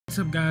What's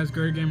up guys,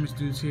 Great Gamers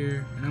Dudes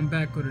here, and I'm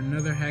back with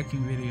another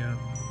hacking video.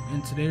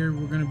 And today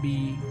we're going to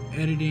be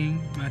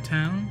editing my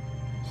town.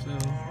 So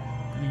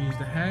I'm going to use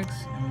the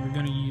hacks, and we're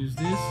going to use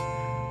this.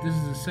 This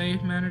is a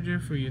save manager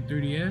for your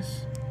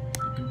 3DS.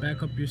 You can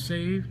back up your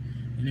save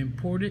and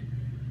import it.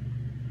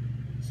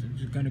 So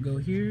just going to go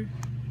here.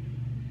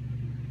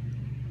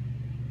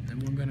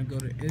 And we're going to go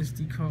to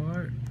SD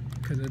card,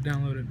 because I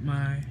downloaded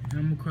my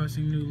Animal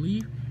Crossing New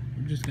Leaf.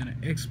 We're just going to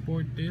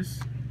export this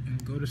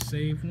and go to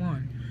save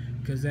one,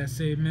 because that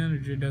save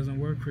manager doesn't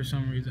work for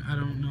some reason. I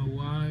don't know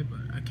why,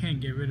 but I can't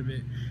get rid of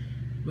it,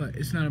 but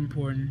it's not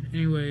important.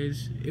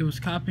 Anyways, it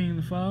was copying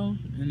the file,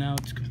 and now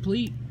it's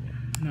complete.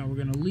 Now we're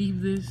gonna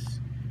leave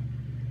this,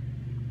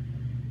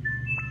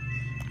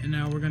 and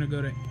now we're gonna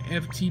go to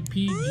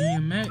FTP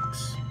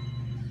GMX,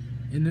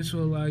 and this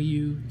will allow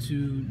you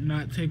to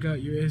not take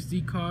out your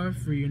SD card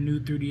for your new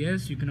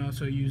 3DS. You can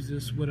also use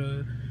this with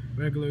a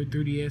regular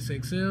 3DS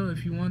XL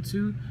if you want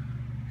to.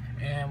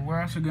 And we're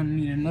also going to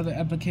need another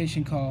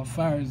application called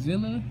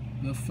FireZilla.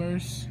 But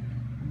first,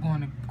 we're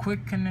going to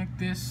quick connect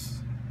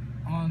this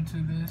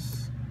onto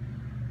this.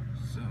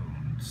 So,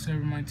 the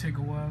server might take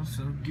a while,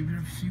 so give it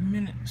a few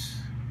minutes.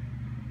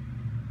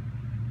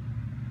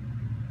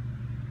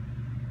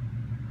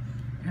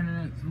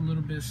 Internet's a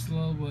little bit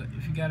slow, but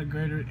if you got a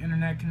greater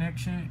internet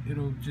connection,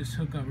 it'll just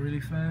hook up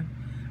really fast.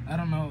 I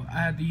don't know, I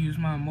had to use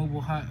my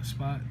mobile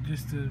hotspot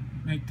just to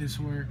make this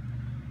work.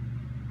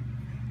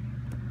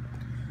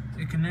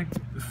 It connected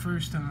the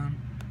first time,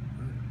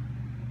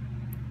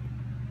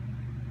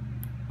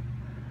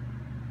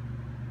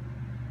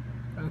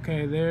 but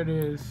okay, there it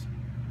is.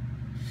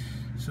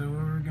 So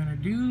what we're gonna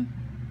do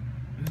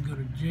is go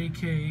to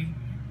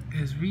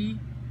JKSV,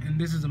 and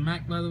this is a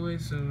Mac, by the way,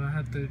 so I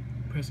have to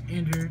press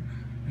enter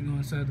and go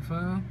inside the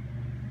file.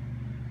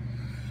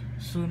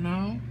 So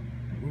now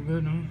we're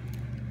gonna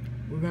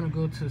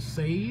go to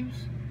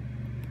saves,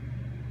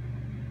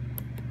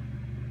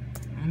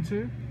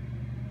 enter.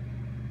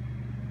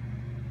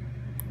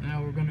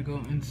 Now we're going to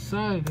go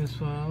inside this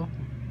file,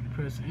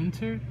 press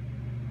enter.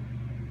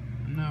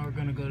 Now we're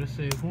going to go to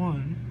save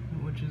one,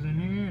 which is in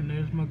here, and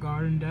there's my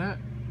garden dot.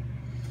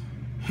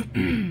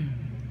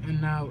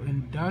 And now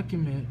in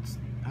documents,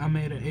 I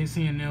made an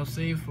Acnl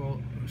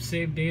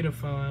save data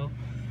file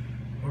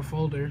or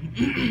folder,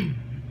 and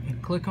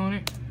click on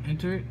it,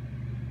 enter it.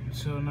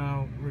 So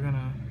now we're going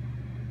to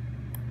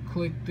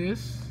click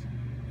this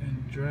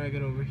and drag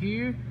it over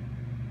here.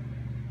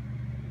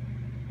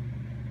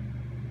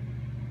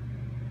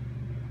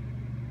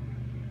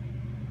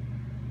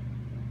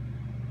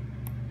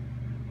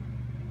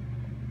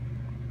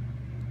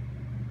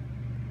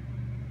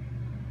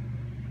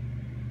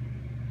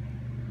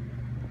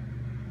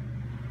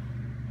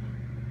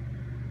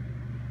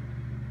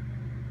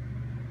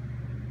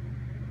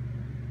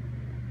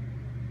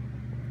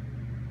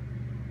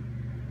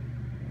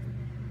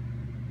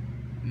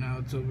 Now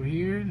it's over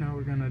here. Now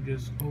we're gonna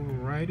just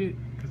overwrite it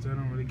because I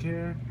don't really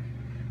care.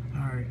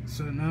 Alright,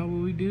 so now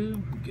what we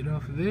do, we get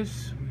off of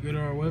this, we go to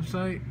our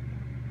website,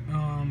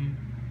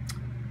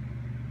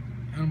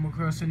 Animal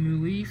Crossing New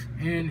Leaf.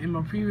 And in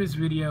my previous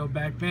video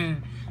back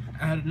then,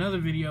 I had another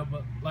video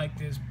like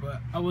this,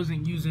 but I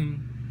wasn't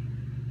using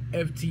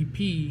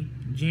FTP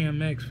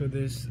GMX for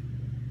this.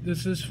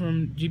 This is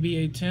from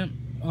GBA Temp,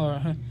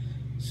 or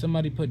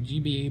somebody put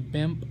GBA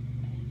Bemp,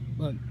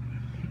 but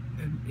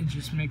it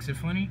just makes it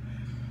funny.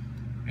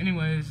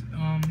 Anyways,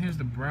 here's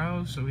the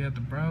browse. So we have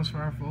to browse for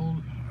our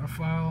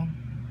file,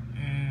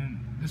 and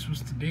this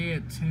was today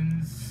at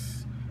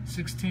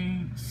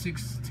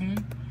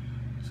 10:16.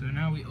 So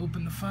now we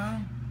open the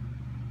file,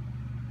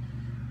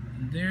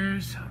 and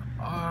there's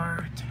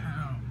our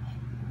town,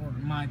 or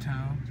my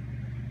town.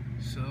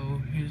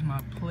 So here's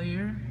my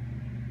player.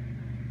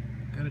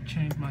 Gotta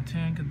change my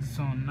 10 because it's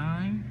on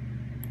 9.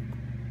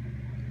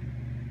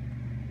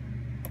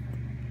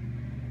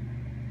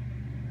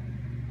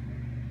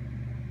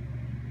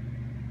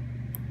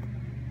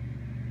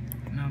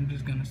 Now I'm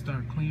just gonna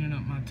start cleaning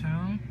up my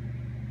town.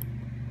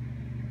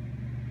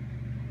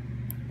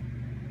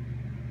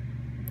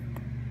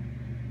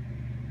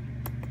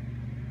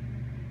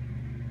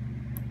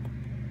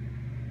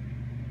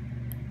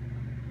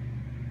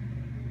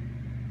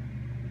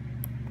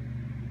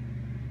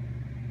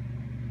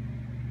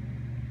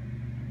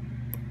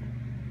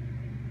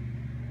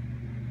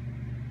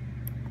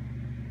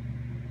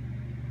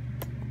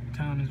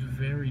 Town is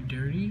very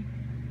dirty.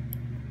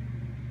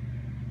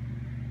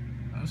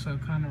 Also, I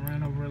kind of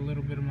ran over a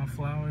little bit of my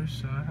flowers,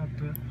 so I have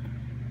to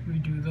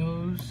redo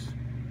those.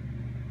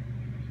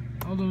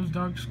 All those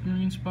dark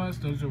green spots,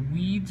 those are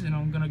weeds, and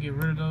I'm gonna get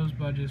rid of those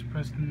by just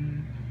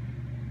pressing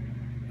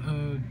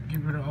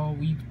get rid of all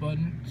weeds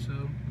button.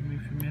 So give me a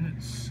few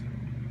minutes.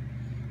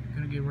 I'm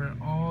gonna get rid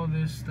of all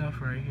this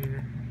stuff right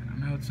here. I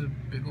know it's a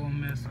big old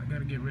mess. I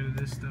gotta get rid of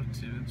this stuff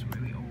too. It's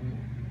really old.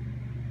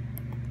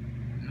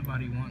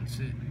 Nobody wants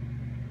it.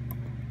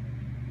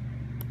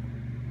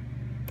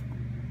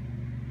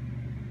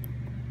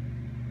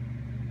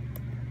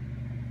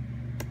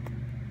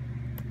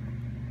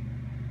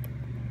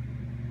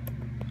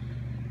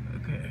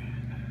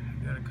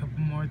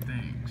 more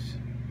things.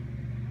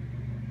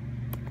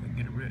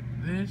 Get rid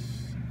of this.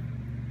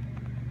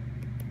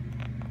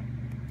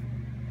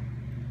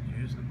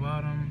 Here's the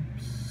bottom.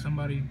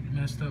 Somebody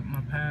messed up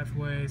my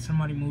pathway.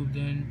 Somebody moved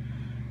in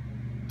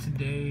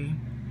today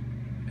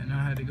and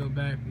I had to go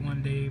back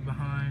 1 day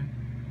behind.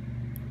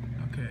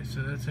 Okay,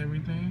 so that's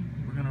everything.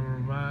 We're gonna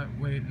revive.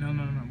 Wait, no.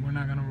 We're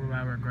not gonna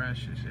revive our grass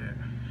just yet.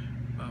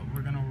 But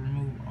we're gonna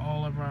remove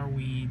all of our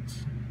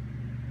weeds.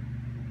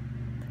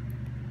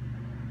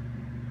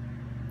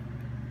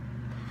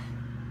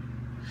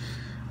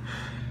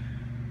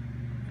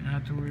 And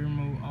after we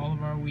remove all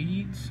of our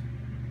weeds,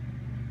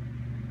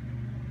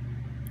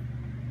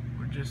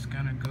 we're just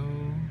gonna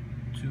go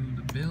to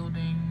the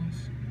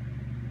buildings.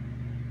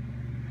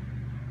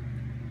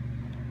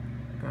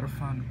 Gotta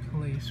find a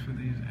place for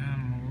these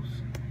animals.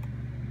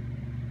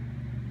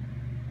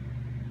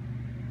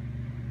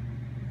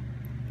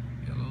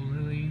 Yellow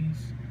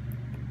lilies,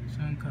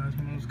 sun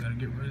cosmos. Gotta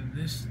get rid of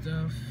this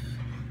stuff.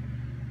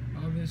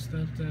 All this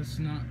stuff that's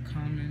not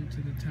common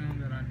to the town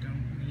that I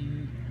don't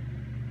need.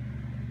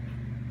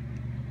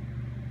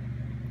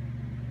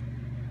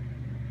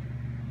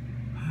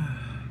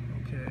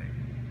 Okay.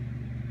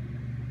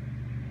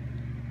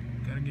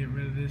 Gotta get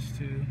rid of this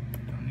too.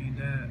 Don't need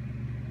that.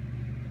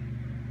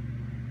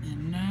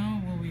 And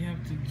now what we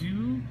have to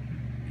do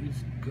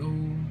is go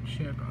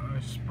check our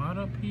spot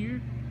up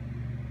here.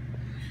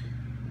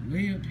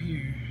 Way up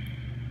here.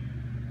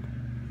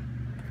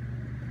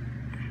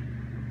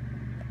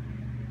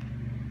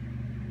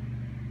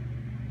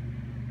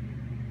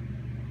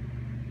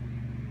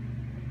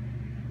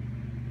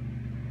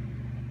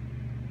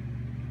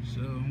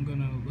 So I'm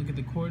gonna look at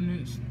the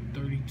coordinates,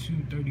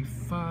 32,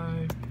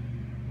 35.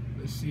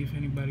 Let's see if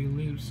anybody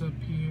lives up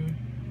here.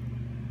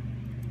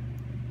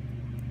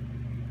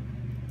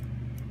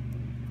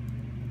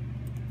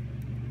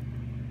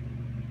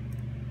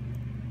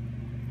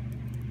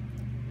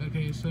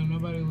 Okay, so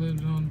nobody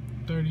lives on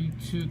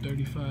 32,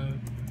 35.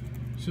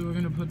 So we're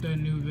gonna put that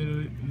new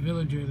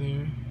villager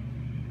there.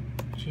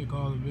 Check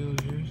all the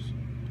villagers.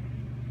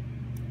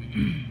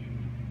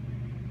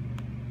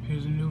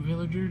 Here's a new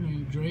villager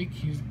named Drake.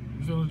 He's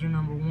villager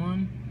number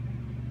 1.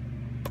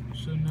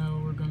 So now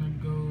we're gonna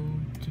go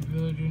to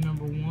villager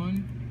number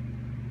 1.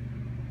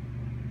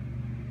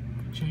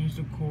 Change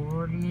the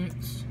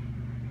coordinates.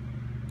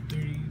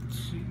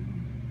 32.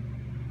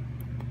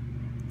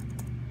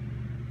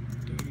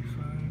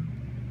 35.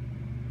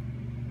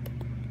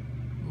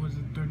 What was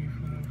it?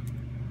 35?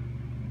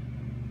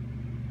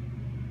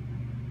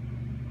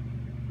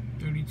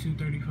 32,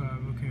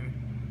 35. Okay.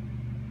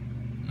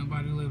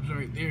 Nobody lives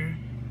right there.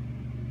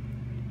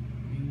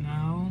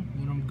 Now,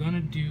 what I'm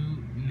gonna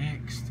do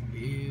next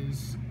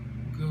is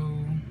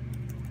go,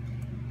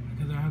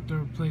 because I have to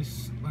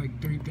replace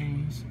like 3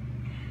 things.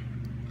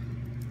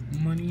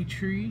 Money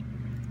tree.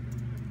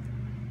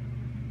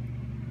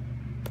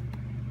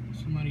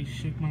 Somebody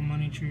shook my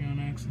money tree on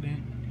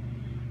accident.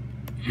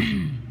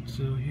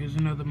 So here's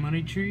another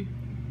money tree.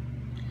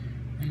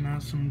 And now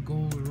some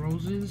gold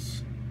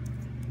roses.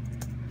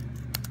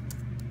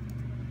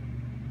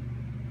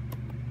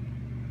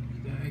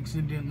 I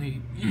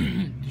accidentally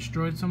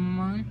destroyed some of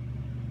mine.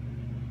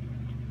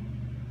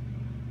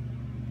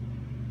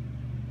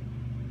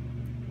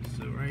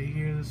 So right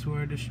here, that's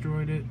where I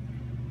destroyed it.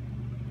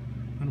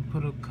 I'm gonna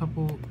put a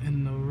couple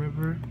in the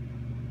river.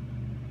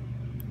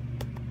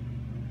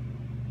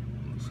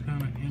 Looks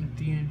kind of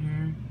empty in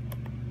here.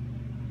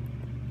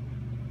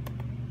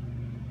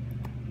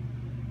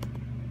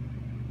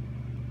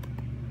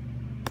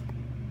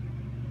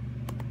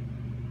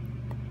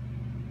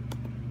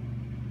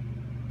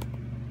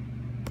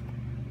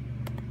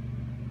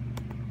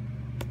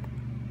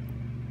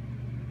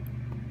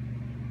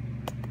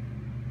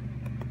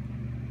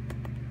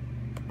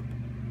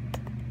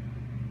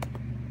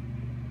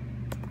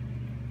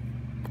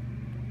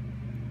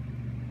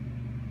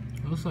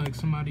 Looks like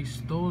somebody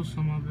stole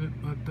some of it,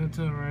 but that's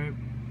alright,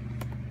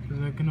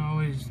 because I can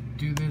always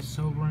do this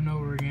over and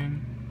over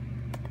again.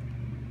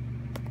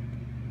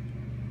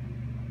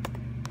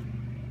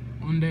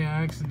 One day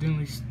I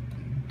accidentally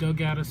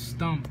dug out a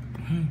stump.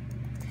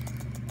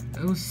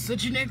 That was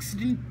such an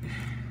accident.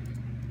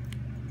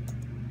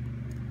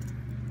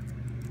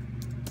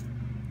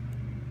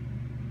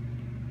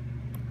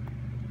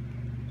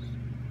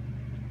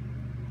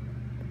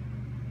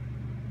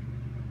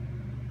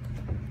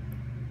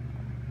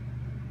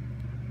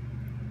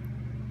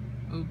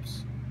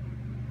 Oops.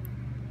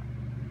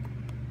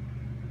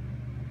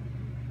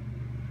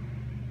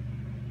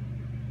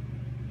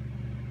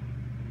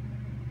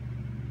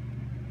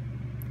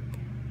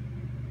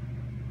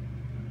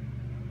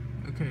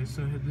 Okay,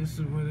 so this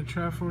is where the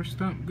Triforce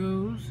stump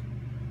goes.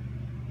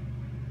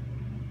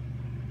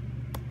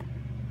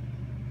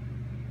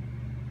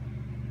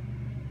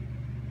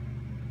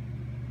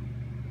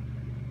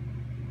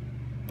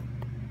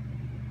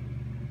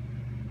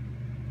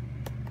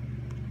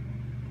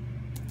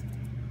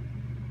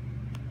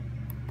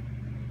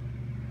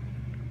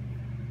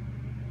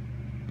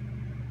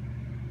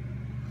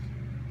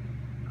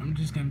 I'm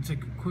just gonna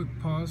take a quick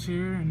pause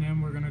here, and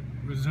then we're gonna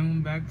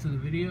resume back to the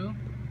video.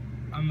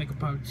 I'll make a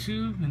part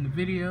 2 in the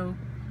video,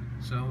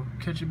 so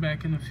catch it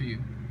back in a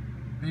few.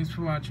 Thanks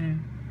for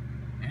watching,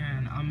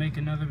 and I'll make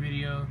another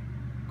video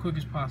quick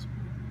as possible.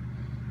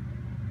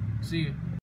 See you.